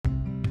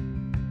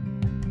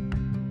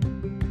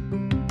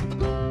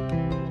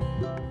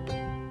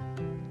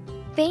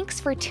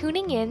Thanks for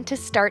tuning in to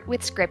Start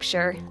with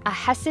Scripture, a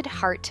Hesed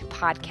Heart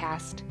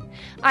podcast.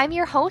 I'm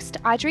your host,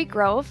 Audrey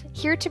Grove,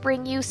 here to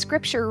bring you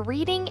scripture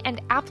reading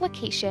and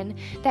application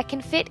that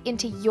can fit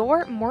into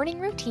your morning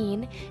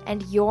routine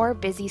and your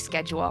busy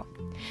schedule.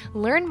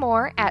 Learn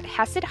more at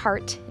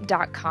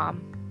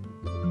HesedHeart.com.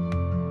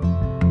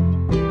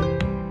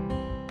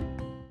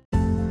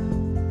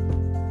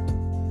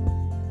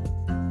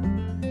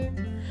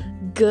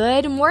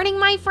 Good morning,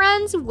 my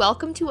friends.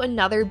 Welcome to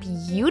another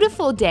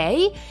beautiful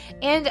day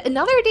and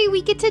another day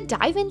we get to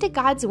dive into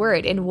God's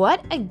Word. And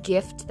what a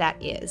gift that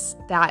is,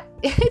 that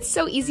it's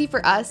so easy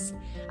for us,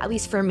 at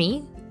least for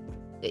me,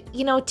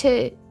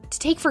 to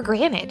take for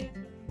granted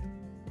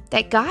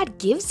that God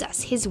gives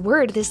us His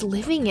Word, this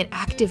living and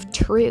active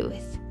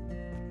truth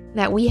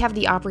that we have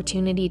the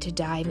opportunity to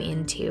dive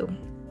into.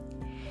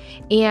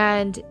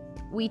 And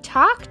we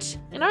talked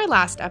in our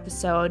last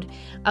episode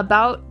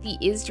about the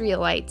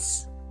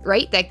Israelites,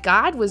 right? That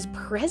God was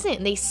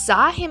present. They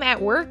saw Him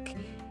at work.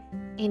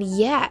 And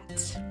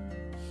yet,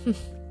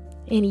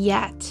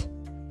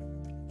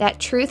 that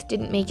truth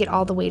didn't make it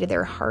all the way to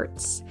their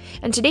hearts.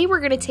 And today we're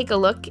going to take a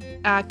look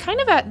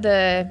kind of at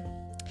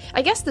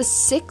the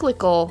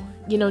cyclical,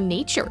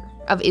 nature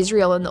of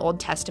Israel in the Old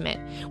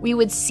Testament. We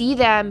would see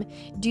them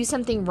do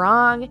something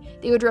wrong.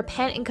 They would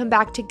repent and come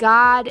back to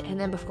God. And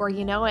then before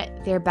you know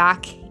it, they're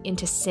back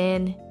into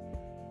sin.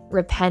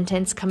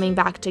 Repentance, coming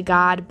back to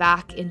God,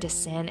 back into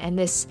sin, and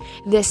this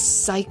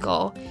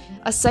cycle,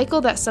 a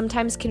cycle that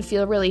sometimes can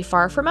feel really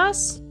far from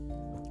us,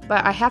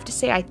 but I have to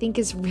say I think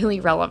is really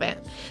relevant.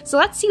 So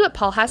let's see what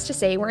Paul has to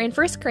say. We're in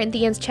 1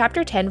 Corinthians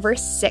chapter 10,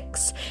 verse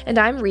 6, and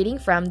I'm reading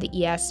from the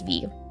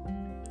ESV.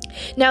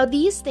 Now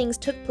these things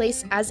took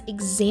place as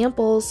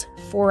examples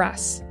for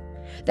us,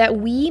 that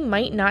we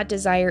might not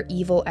desire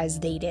evil as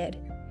they did.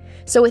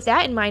 So with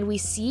that in mind, we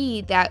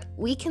see that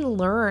we can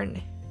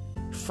learn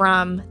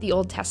from the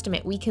Old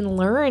Testament. We can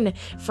learn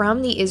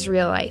from the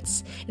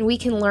Israelites, and we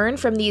can learn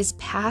from these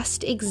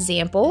past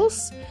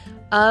examples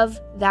of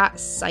that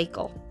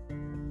cycle.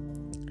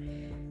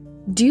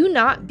 Do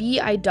not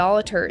be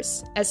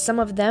idolaters, as some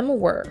of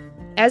them were.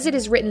 As it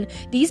is written,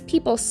 these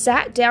people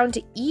sat down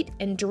to eat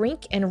and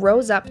drink and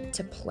rose up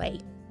to play.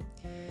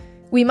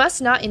 We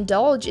must not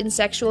indulge in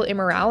sexual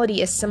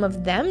immorality as some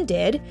of them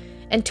did,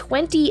 and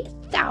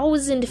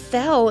 20,000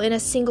 fell in a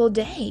single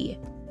day.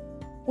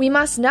 We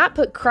must not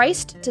put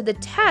Christ to the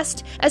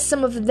test as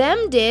some of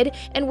them did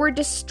and were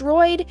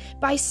destroyed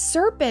by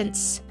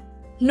serpents,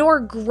 nor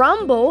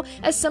grumble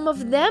as some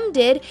of them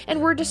did and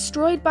were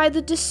destroyed by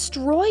the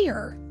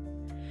destroyer.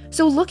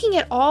 So looking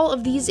at all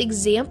of these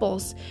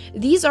examples,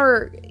 these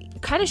are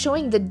kind of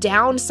showing the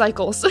down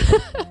cycles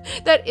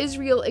that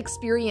Israel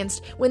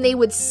experienced. When they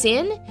would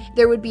sin,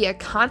 there would be a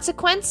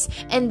consequence,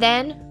 and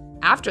then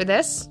after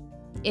this,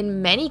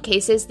 in many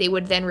cases, they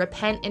would then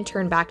repent and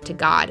turn back to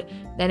God.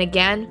 Then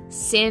again,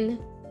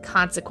 sin,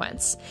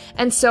 consequence.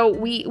 And so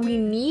we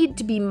need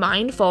to be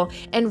mindful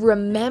and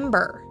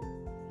remember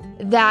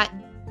that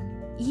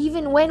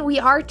even when we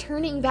are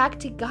turning back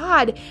to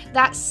God,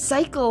 that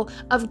cycle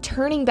of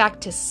turning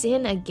back to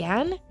sin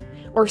again,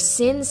 or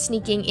sin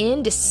sneaking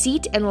in,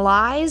 deceit and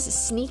lies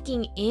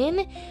sneaking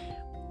in,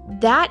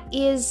 that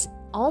is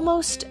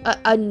almost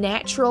a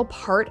natural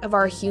part of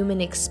our human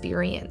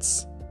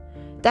experience.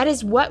 That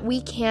is what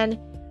we can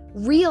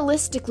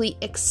realistically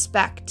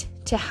expect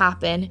to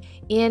happen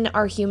in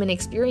our human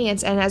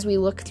experience. And as we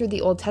look through the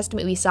Old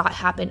Testament, we saw it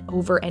happen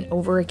over and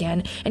over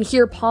again. And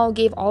here Paul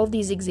gave all of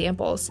these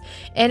examples.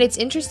 And it's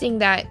interesting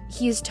that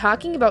he's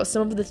talking about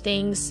some of the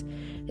things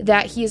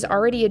that he has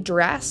already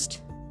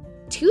addressed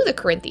to the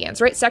Corinthians,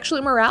 right? Sexual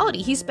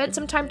immorality. He spent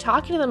some time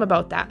talking to them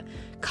about that,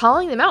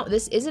 calling them out.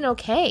 This isn't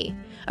okay.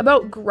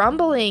 About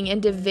grumbling and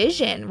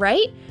division,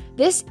 right?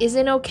 This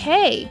isn't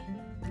okay.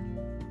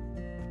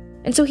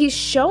 And so he's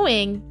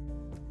showing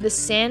the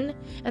sin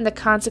and the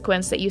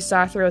consequence that you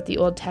saw throughout the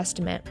Old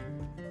Testament.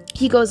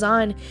 He goes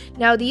on,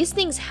 now these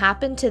things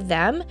happened to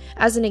them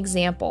as an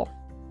example,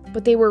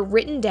 but they were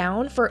written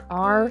down for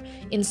our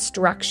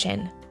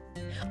instruction,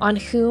 on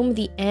whom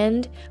the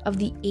end of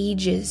the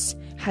ages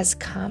has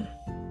come.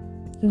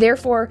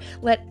 Therefore,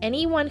 let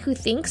anyone who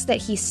thinks that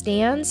he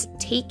stands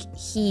take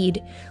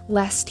heed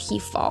lest he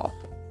fall.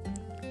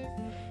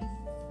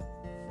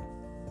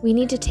 We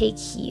need to take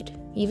heed.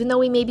 Even though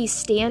we may be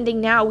standing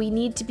now, we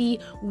need to be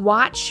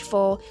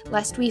watchful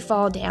lest we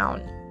fall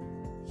down.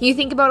 You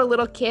think about a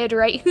little kid,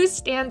 right, who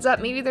stands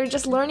up. Maybe they're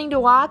just learning to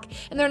walk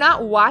and they're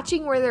not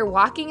watching where they're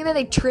walking and then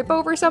they trip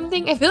over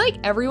something. I feel like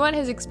everyone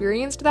has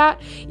experienced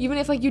that. Even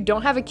if you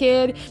don't have a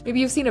kid, maybe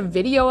you've seen a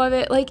video of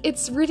it.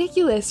 It's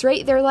ridiculous,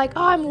 right? They're like,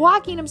 oh, I'm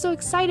walking, I'm so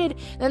excited.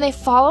 And then they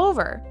fall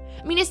over.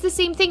 I mean, it's the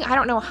same thing. I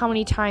don't know how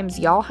many times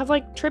y'all have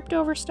tripped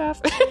over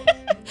stuff.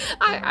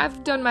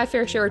 I've done my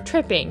fair share of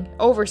tripping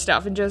over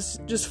stuff and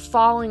just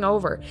falling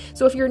over.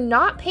 So if you're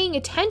not paying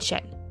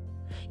attention,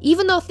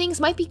 even though things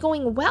might be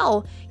going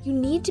well, you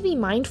need to be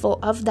mindful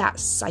of that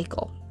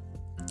cycle.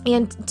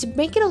 And to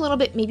make it a little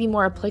bit maybe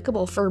more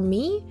applicable for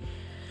me,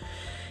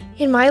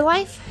 in my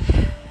life,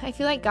 I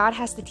feel like God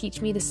has to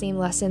teach me the same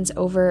lessons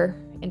over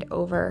and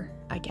over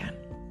again.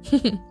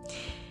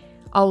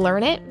 I'll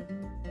learn it,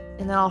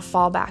 and then I'll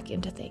fall back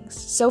into things.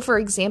 So for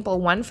example,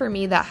 one for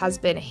me that has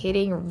been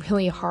hitting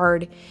really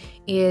hard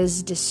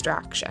is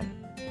distraction.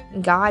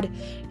 God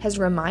has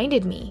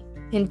reminded me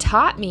and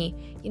taught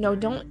me,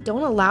 don't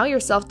allow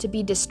yourself to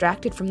be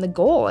distracted from the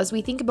goal. As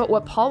we think about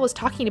what Paul was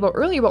talking about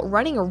earlier about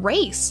running a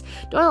race,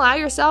 don't allow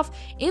yourself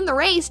in the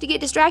race to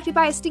get distracted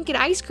by a stinking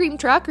ice cream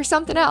truck or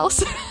something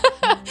else.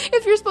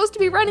 If you're supposed to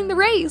be running the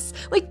race,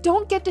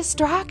 don't get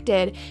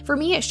distracted. For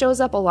me, it shows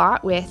up a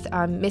lot with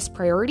missed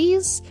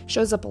priorities,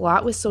 shows up a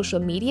lot with social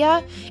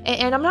media.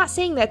 And I'm not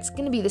saying that's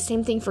going to be the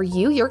same thing for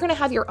you. You're going to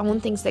have your own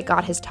things that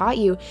God has taught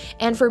you.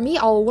 And for me,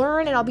 I'll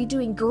learn and I'll be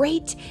doing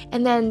great.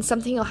 And then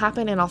something will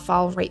happen and I'll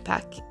fall right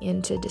back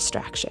into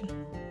distraction.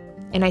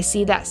 And I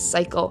see that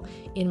cycle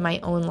in my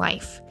own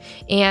life.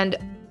 And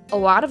a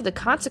lot of the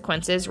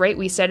consequences, right?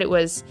 We said it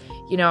was,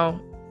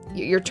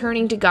 you're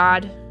turning to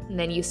God and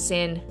then you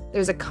sin.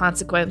 There's a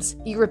consequence.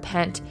 You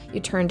repent, you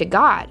turn to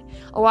God.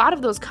 A lot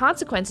of those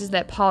consequences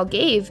that Paul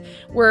gave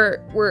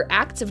were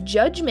acts of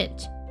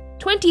judgment.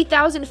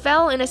 20,000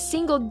 fell in a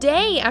single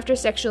day after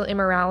sexual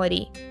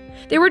immorality.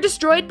 They were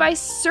destroyed by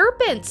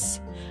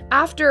serpents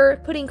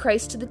after putting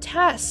Christ to the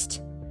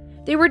test.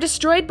 They were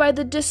destroyed by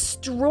the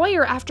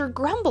destroyer after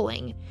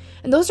grumbling.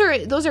 And those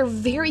are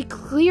very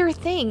clear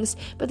things.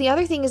 But the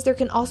other thing is there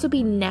can also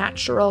be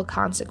natural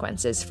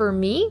consequences. For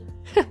me,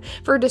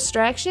 for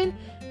distraction,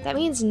 that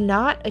means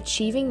not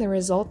achieving the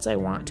results I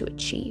want to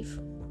achieve.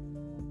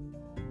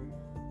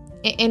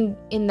 And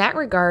in that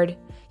regard,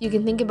 you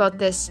can think about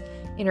this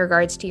in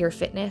regards to your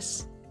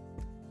fitness.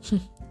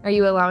 Are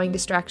you allowing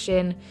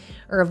distraction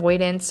or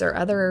avoidance or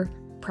other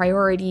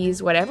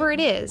priorities, whatever it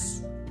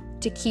is,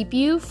 to keep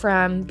you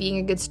from being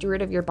a good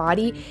steward of your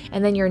body,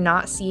 and then you're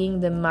not seeing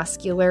the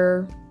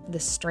muscular, the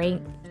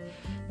strength,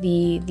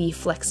 the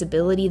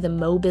flexibility, the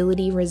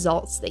mobility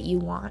results that you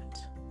want?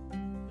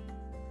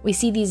 We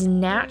see these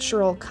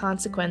natural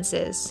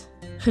consequences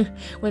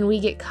when we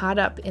get caught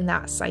up in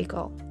that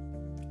cycle.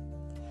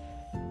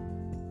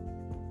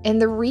 And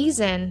the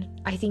reason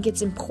I think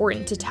it's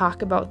important to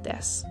talk about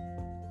this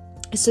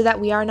is so that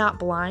we are not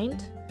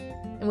blind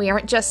and we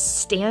aren't just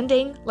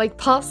standing, like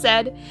Paul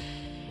said,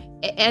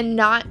 and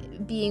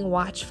not being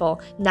watchful,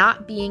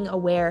 not being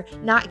aware,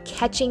 not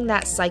catching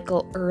that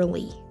cycle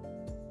early.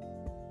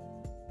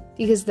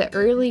 Because the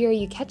earlier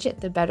you catch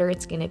it, the better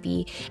it's going to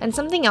be. And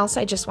something else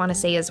I just want to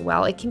say as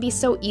well, it can be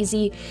so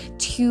easy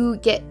to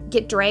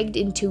get dragged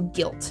into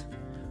guilt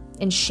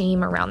and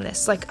shame around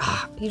this.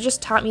 You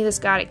just taught me this,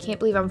 God. I can't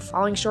believe I'm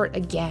falling short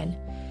again.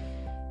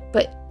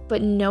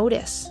 But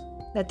notice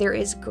that there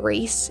is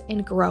grace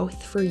and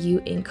growth for you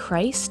in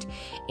Christ.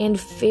 And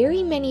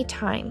very many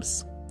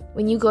times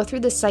when you go through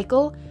the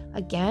cycle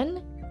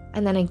again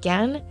and then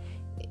again,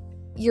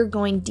 you're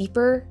going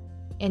deeper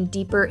and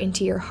deeper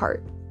into your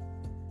heart.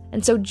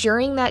 And so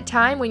during that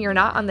time when you're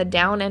not on the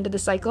down end of the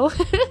cycle,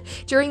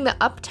 during the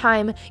up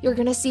time, you're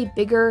going to see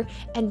bigger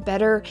and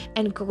better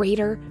and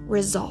greater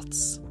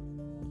results.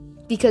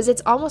 Because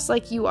it's almost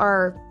like you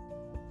are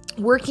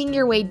working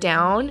your way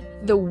down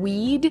the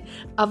weed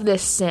of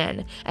this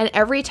sin. And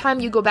every time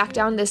you go back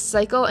down this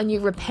cycle and you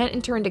repent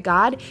and turn to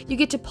God, you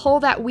get to pull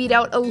that weed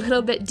out a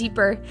little bit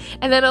deeper,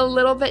 and then a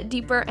little bit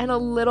deeper and a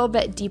little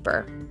bit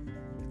deeper.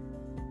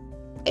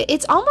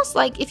 It's almost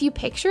like if you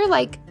picture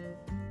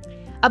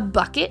a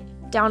bucket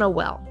down a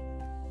well,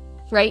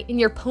 right? And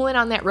you're pulling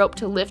on that rope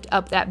to lift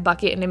up that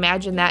bucket, and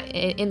imagine that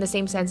in the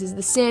same sense as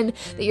the sin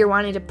that you're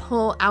wanting to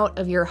pull out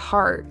of your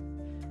heart.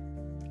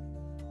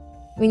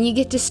 When you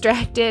get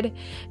distracted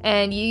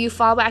and you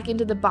fall back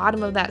into the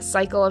bottom of that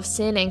cycle of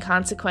sin and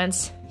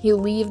consequence, you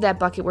leave that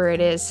bucket where it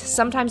is.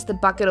 Sometimes the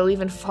bucket will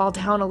even fall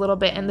down a little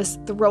bit and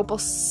the rope will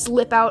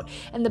slip out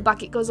and the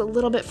bucket goes a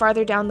little bit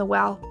farther down the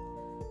well.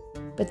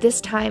 But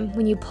this time,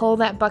 when you pull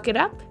that bucket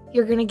up,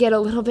 you're going to get a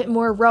little bit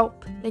more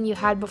rope than you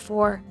had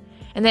before.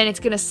 And then it's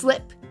going to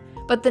slip.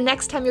 But the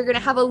next time you're going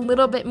to have a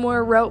little bit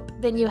more rope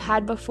than you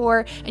had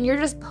before. And you're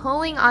just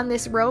pulling on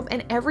this rope.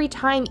 And every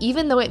time,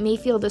 even though it may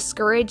feel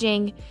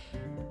discouraging,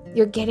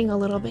 you're getting a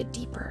little bit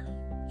deeper.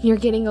 You're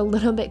getting a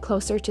little bit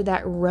closer to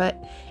that root.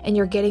 And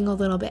you're getting a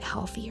little bit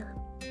healthier.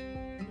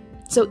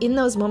 So in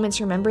those moments,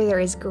 remember there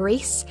is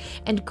grace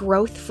and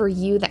growth for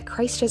you that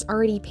Christ has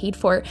already paid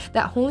for.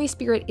 That Holy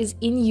Spirit is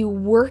in you,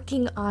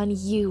 working on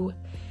you.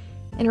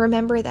 And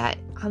remember that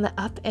on the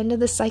up end of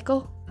the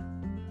cycle,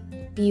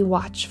 be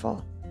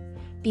watchful,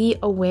 be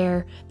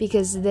aware,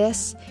 because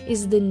this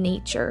is the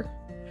nature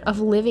of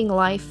living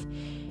life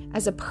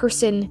as a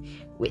person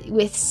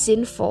with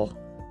sinful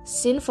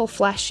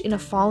flesh in a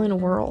fallen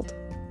world.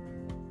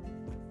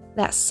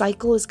 That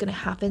cycle is going to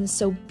happen,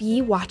 so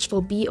be watchful,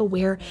 be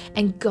aware,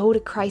 and go to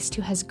Christ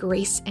who has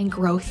grace and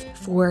growth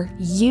for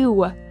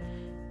you.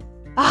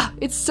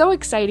 It's so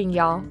exciting,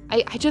 y'all.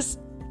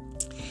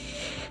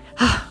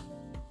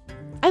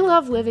 I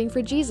love living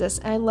for Jesus,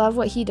 and I love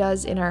what he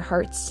does in our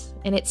hearts,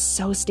 and it's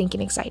so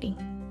stinking exciting.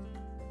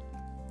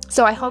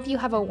 So I hope you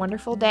have a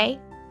wonderful day.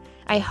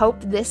 I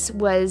hope this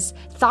was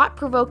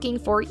thought-provoking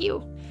for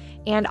you,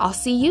 and I'll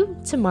see you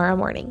tomorrow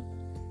morning.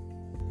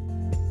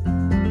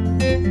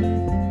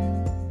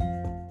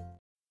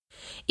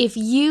 If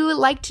you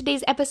liked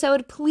today's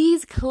episode,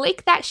 please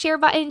click that share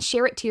button,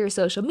 share it to your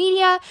social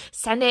media,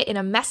 send it in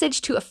a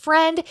message to a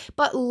friend,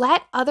 but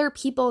let other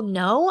people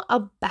know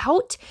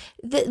about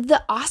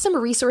the awesome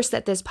resource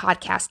that this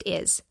podcast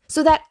is,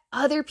 so that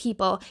other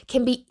people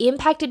can be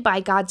impacted by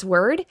God's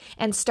word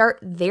and start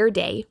their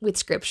day with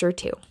Scripture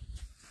too.